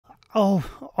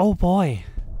Oh boy.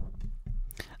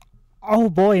 Oh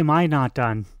boy, am I not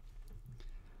done.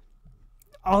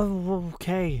 Oh,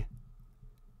 okay.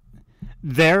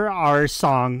 There are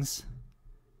songs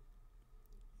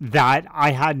that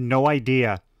I had no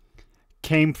idea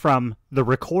came from the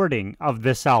recording of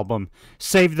this album.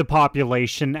 Save the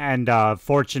Population and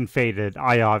Fortune Faded,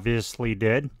 I obviously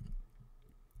did.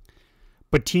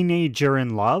 But Teenager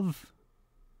in Love,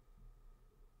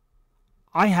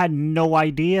 I had no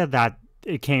idea that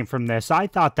it came from this. I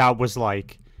thought that was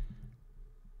like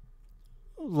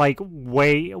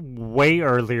way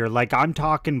earlier. Like, I'm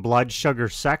talking Blood Sugar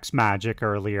Sex Magic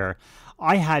earlier.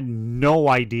 I had no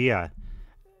idea.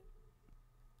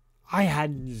 I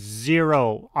had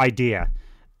zero idea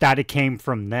that it came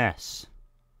from this.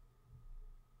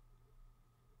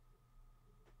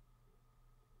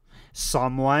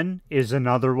 Someone is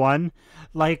another one.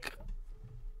 Like,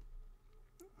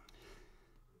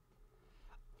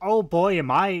 oh boy,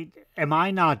 am I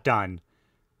not done.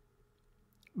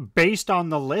 Based on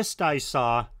the list I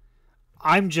saw,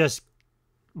 I'm just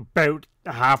about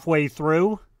halfway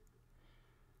through.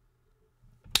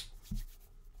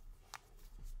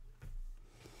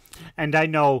 And I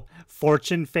know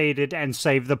Fortune Faded and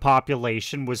Save the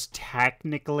Population was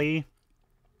technically...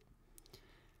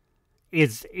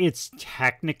 It's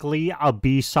technically a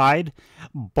B-side,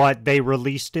 but they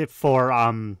released it for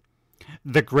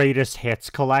the Greatest Hits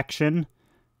collection.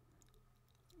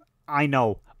 I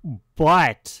know,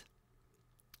 but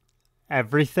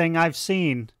everything I've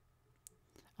seen,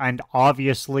 and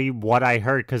obviously what I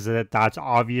heard, because that's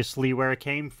obviously where it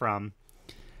came from,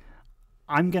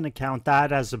 I'm going to count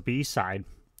that as a B-side.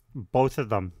 Both of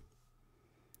them.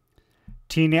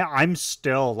 I'm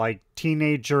still, like,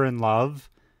 Teenager in Love.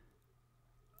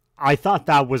 I thought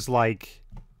that was, like...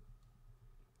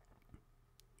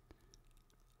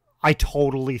 I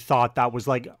totally thought that was,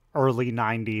 like, early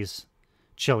 90s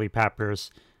Chili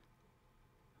Peppers.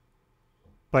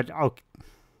 But, okay.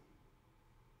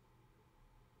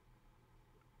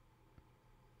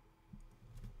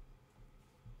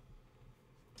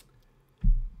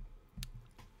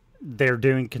 They're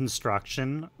doing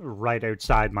construction right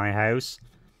outside my house.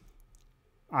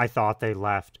 I thought they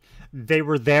left. They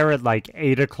were there at like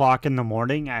 8 o'clock in the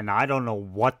morning, and I don't know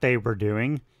what they were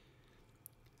doing.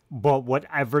 But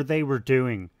whatever they were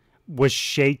doing was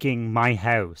shaking my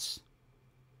house.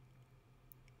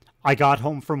 I got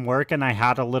home from work and I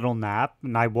had a little nap,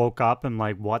 and I woke up and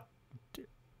like, what?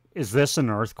 Is this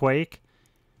an earthquake?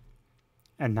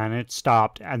 And then it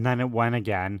stopped, and then it went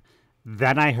again.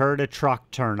 Then I heard a truck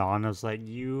turn on. I was like,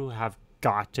 you have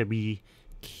got to be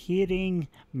kidding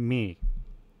me.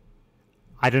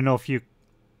 I don't know if you...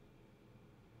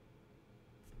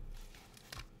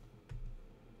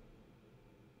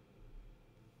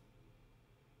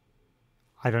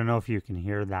 I don't know if you can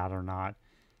hear that or not.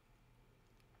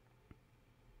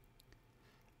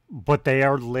 But they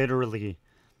are literally,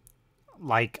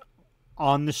 like,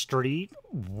 on the street,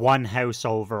 one house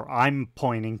over. I'm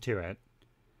pointing to it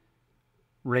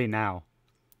right now.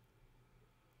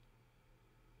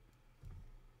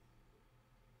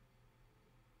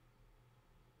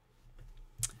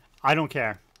 I don't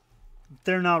care.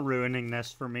 They're not ruining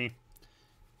this for me.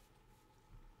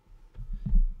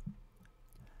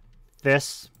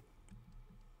 This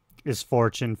is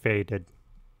Fortune Faded.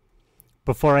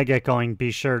 Before I get going, be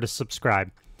sure to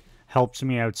subscribe. Helps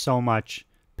me out so much.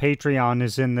 Patreon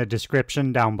is in the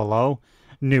description down below.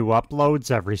 New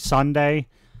uploads every Sunday.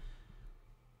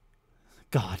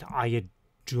 God, I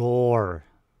adore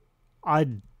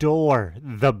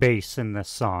the bass in this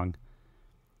song.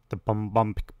 The bum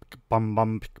bum bum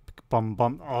bum bum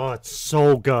bum. Oh, it's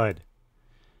so good.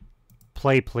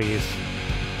 Play, please.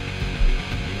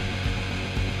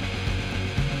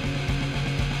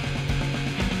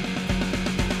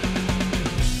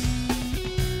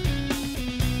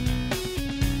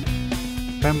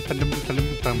 Bum, ba-dum,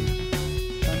 ba-dum, bum.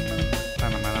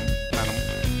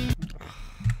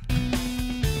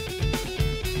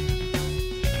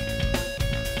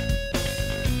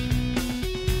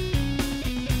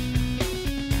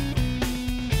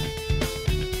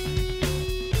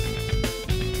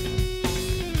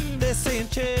 They're saying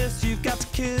chess, you've got to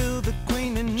kill the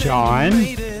queen and John? then you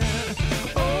made it.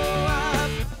 Oh,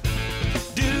 I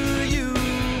do you.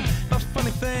 A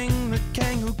funny thing, the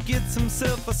king who gets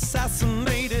himself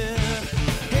assassinated.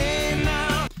 Hey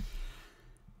now,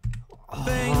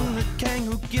 thing, the king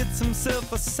who gets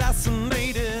himself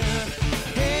assassinated.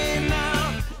 Hey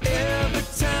now, every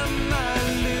time I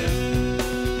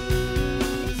lose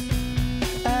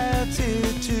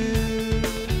altitude.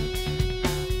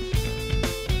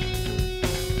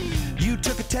 You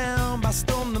took a town by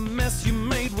storm, the mess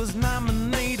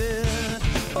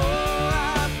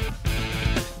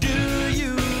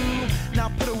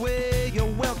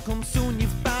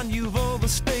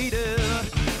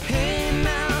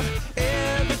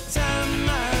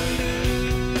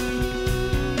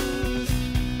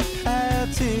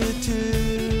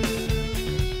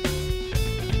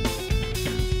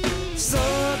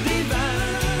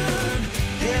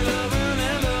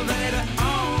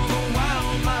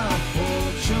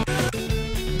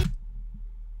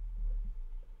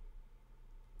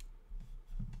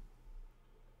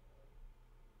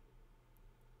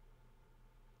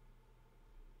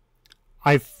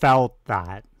I felt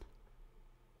that.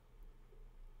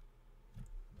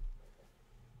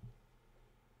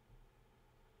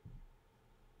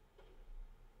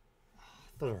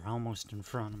 They're almost in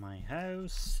front of my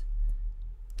house.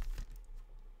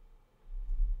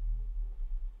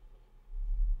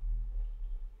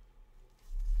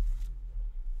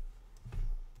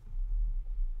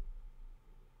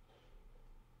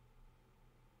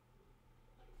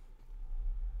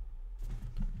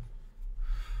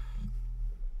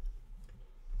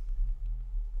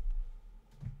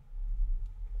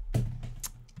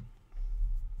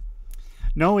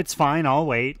 No, it's fine. I'll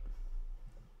wait.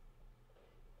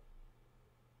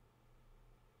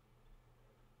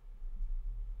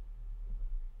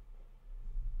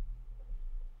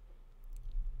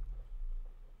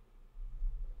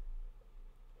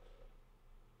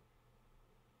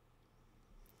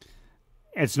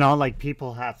 It's not like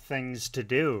people have things to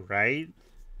do, right?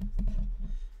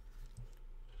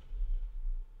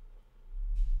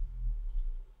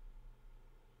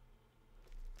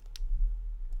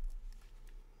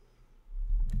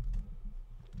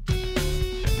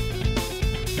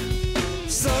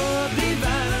 So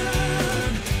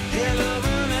divine, hell of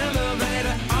an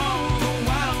elevator all the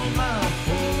while my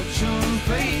fortune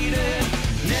faded.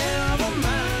 Never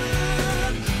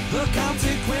mind the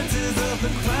consequences of the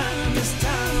crime. This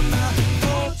time my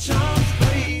fortune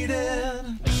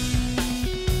faded.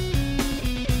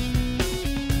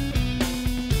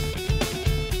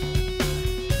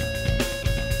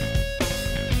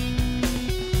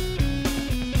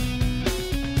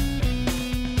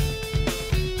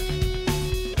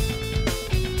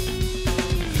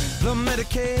 The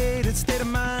medicated state of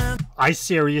mind. I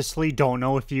seriously don't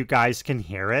know if you guys can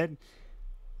hear it.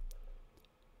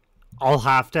 I'll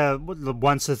have to,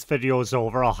 once this video is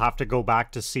over, I'll have to go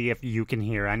back to see if you can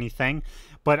hear anything.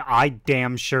 But I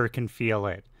damn sure can feel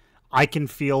it. I can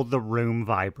feel the room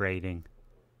vibrating.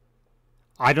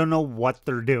 I don't know what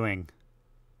they're doing.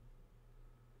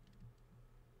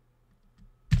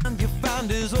 You found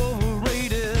is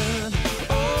overrated.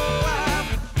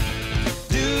 Oh,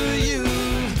 do you?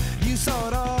 You saw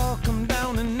it all come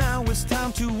down, and now it's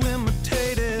time to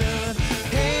imitate it.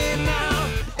 Hey, now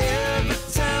every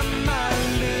time I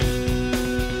lose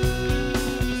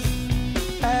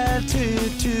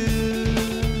altitude,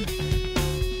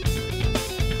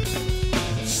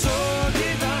 so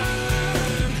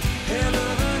divine, hell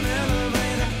of an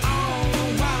elevator all the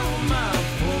while my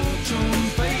fortune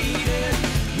faded.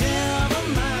 Never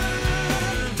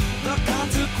mind the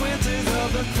consequences of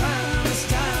the crime. This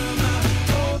time my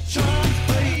fortune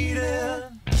faded.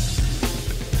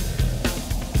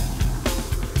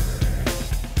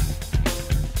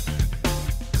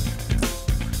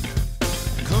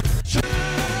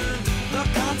 The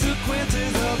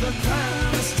consequences of the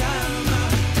crime. This time my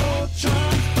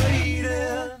fortune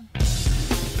faded.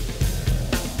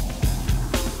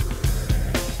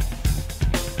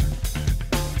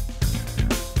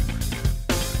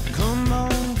 Come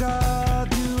on,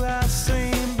 God, you have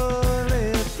seen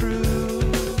bulletproof.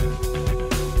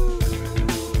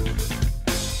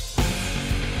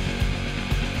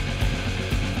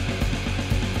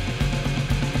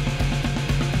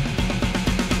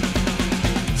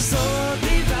 So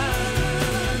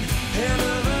divine, hell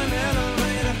of an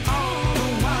elevator all the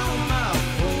while my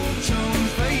fortune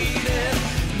faded.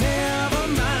 Never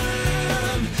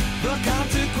mind the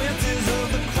consequences of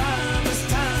the crime. This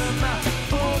time my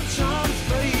fortune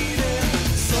faded.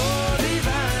 So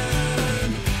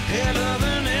divine, hell of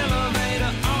an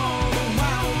elevator all the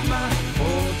while my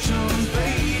fortune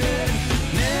faded.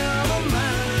 Never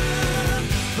mind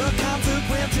the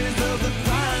consequences of the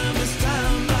crime. This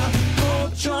time my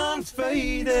fortune's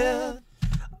faded.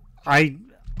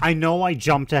 I know I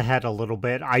jumped ahead a little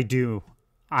bit. I do.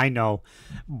 I know.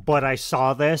 But I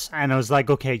saw this and I was like,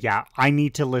 okay, yeah, I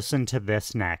need to listen to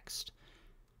this next.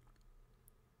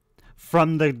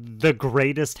 From the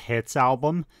Greatest Hits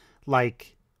album,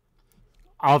 like,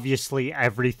 obviously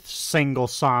every single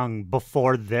song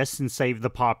before this and Save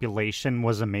the Population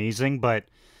was amazing, but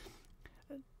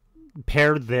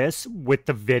pair this with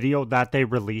the video that they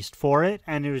released for it,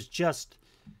 and it was just...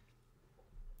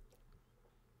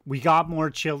 We got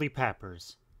more Chili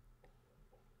Peppers.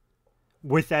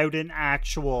 Without an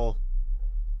actual...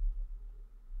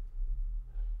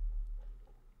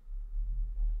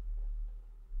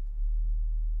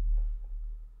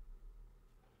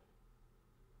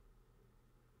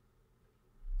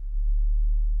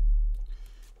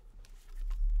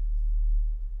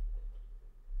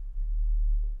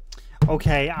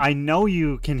 Okay, I know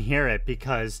you can hear it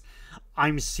because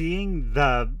I'm seeing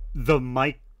the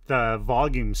mic, the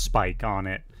volume spike on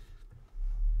it.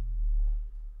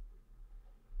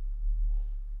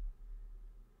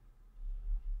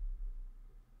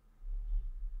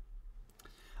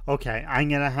 Okay, I'm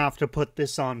gonna have to put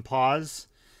this on pause.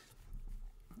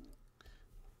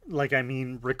 Like, I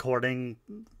mean, recording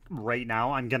right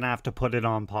now, I'm gonna have to put it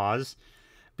on pause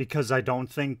because I don't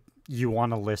think you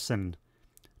want to listen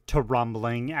to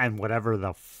rumbling and whatever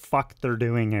the fuck they're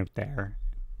doing out there.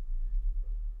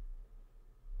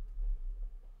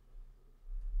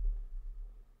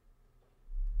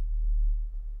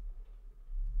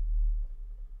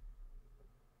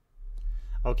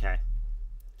 Okay.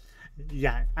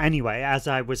 Yeah, anyway, as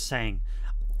I was saying,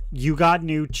 you got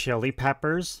new Chili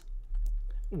Peppers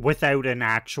without an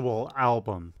actual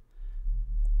album.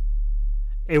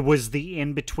 It was the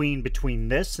in between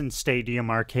this and Stadium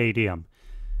Arcadium.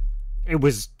 It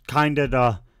was kind of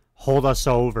to hold us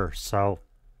over, so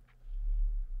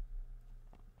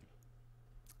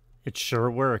it sure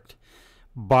worked.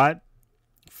 But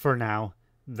for now,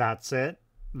 that's it.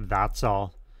 That's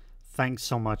all. Thanks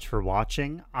so much for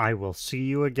watching. I will see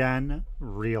you again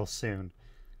real soon.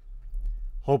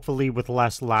 Hopefully with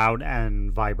less loud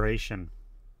and vibration.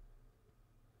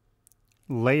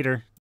 Later.